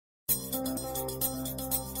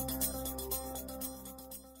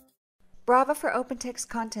Brava for OpenText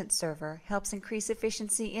Content Server helps increase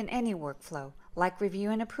efficiency in any workflow, like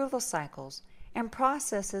review and approval cycles, and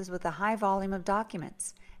processes with a high volume of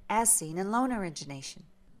documents, as seen in loan origination.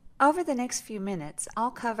 Over the next few minutes,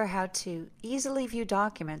 I'll cover how to easily view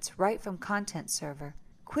documents right from Content Server,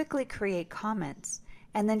 quickly create comments,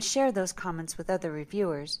 and then share those comments with other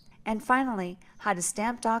reviewers, and finally, how to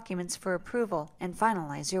stamp documents for approval and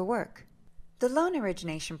finalize your work. The loan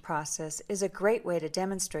origination process is a great way to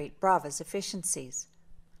demonstrate Brava's efficiencies.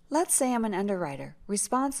 Let's say I'm an underwriter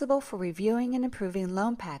responsible for reviewing and approving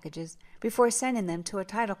loan packages before sending them to a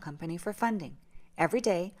title company for funding. Every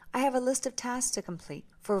day, I have a list of tasks to complete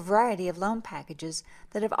for a variety of loan packages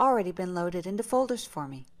that have already been loaded into folders for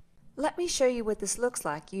me. Let me show you what this looks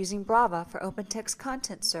like using Brava for OpenText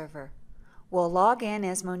Content Server. We'll log in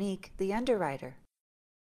as Monique, the underwriter.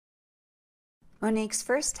 Monique's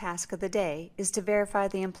first task of the day is to verify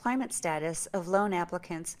the employment status of loan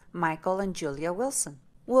applicants Michael and Julia Wilson.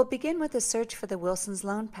 We'll begin with a search for the Wilson's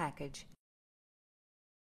loan package.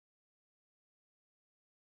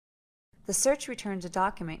 The search returns a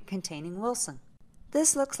document containing Wilson.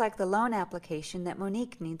 This looks like the loan application that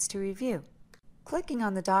Monique needs to review. Clicking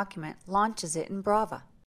on the document launches it in Brava.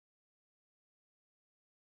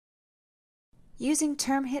 Using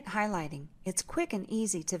term hit highlighting, it's quick and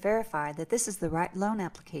easy to verify that this is the right loan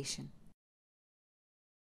application.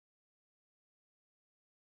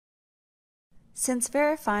 Since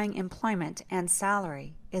verifying employment and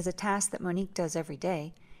salary is a task that Monique does every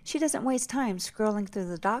day, she doesn't waste time scrolling through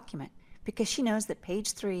the document because she knows that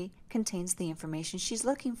page 3 contains the information she's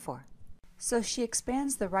looking for. So she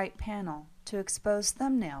expands the right panel to expose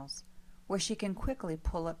thumbnails, where she can quickly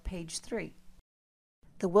pull up page 3.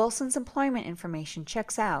 The Wilson's employment information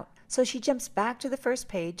checks out, so she jumps back to the first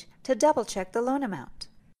page to double-check the loan amount.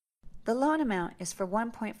 The loan amount is for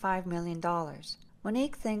 $1.5 million.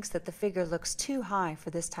 Monique thinks that the figure looks too high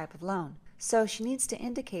for this type of loan, so she needs to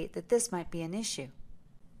indicate that this might be an issue.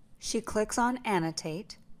 She clicks on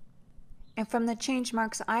Annotate, and from the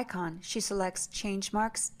Changemarks icon, she selects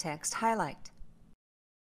Changemarks Text Highlight.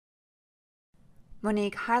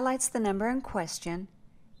 Monique highlights the number in question,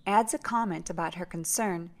 adds a comment about her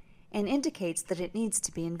concern, and indicates that it needs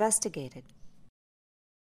to be investigated.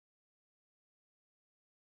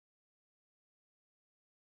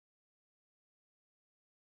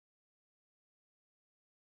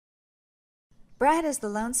 Brad is the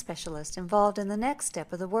loan specialist involved in the next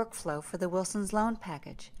step of the workflow for the Wilson's loan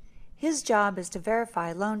package. His job is to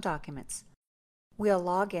verify loan documents. We'll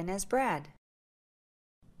log in as Brad.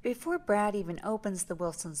 Before Brad even opens the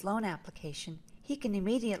Wilson's loan application, he can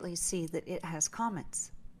immediately see that it has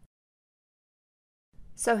comments.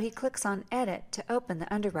 So he clicks on Edit to open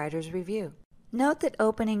the underwriter's review. Note that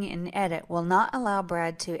opening in Edit will not allow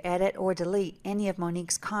Brad to edit or delete any of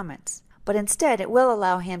Monique's comments, but instead it will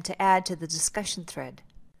allow him to add to the discussion thread.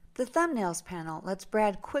 The Thumbnails panel lets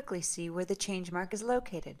Brad quickly see where the change mark is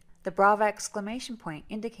located. The Brava exclamation point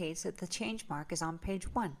indicates that the change mark is on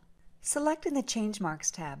page 1. Selecting the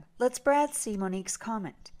Changemarks tab lets Brad see Monique's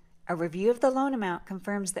comment. A review of the loan amount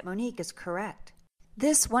confirms that Monique is correct.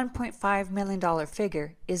 This $1.5 million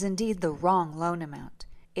figure is indeed the wrong loan amount.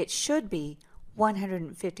 It should be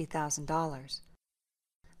 $150,000.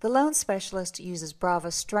 The loan specialist uses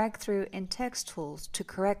Brava's strike-through and text tools to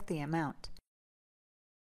correct the amount.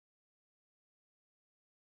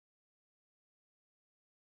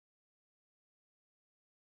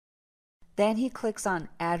 Then he clicks on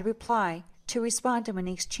Add Reply to respond to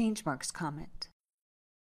Monique's Changemarks comment.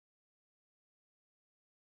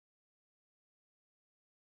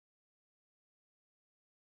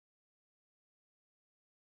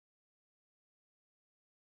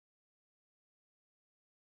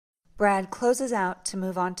 Brad closes out to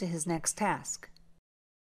move on to his next task.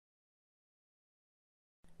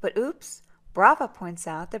 But oops, Brava points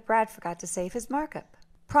out that Brad forgot to save his markup.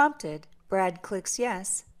 Prompted, Brad clicks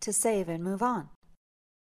Yes to save and move on.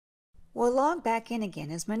 We'll log back in again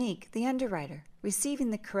as Monique, the underwriter, receiving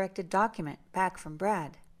the corrected document back from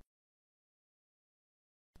Brad.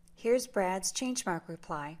 Here's Brad's changemark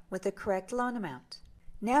reply with the correct loan amount.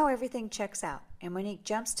 Now everything checks out, and Monique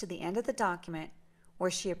jumps to the end of the document where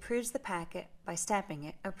she approves the packet by stamping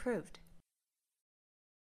it Approved.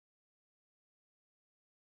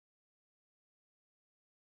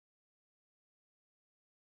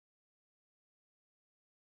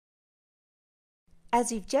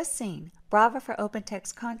 As you've just seen, Brava for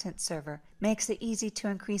OpenText Content Server makes it easy to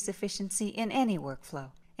increase efficiency in any workflow.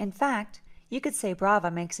 In fact, you could say Brava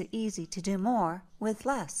makes it easy to do more with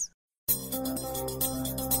less.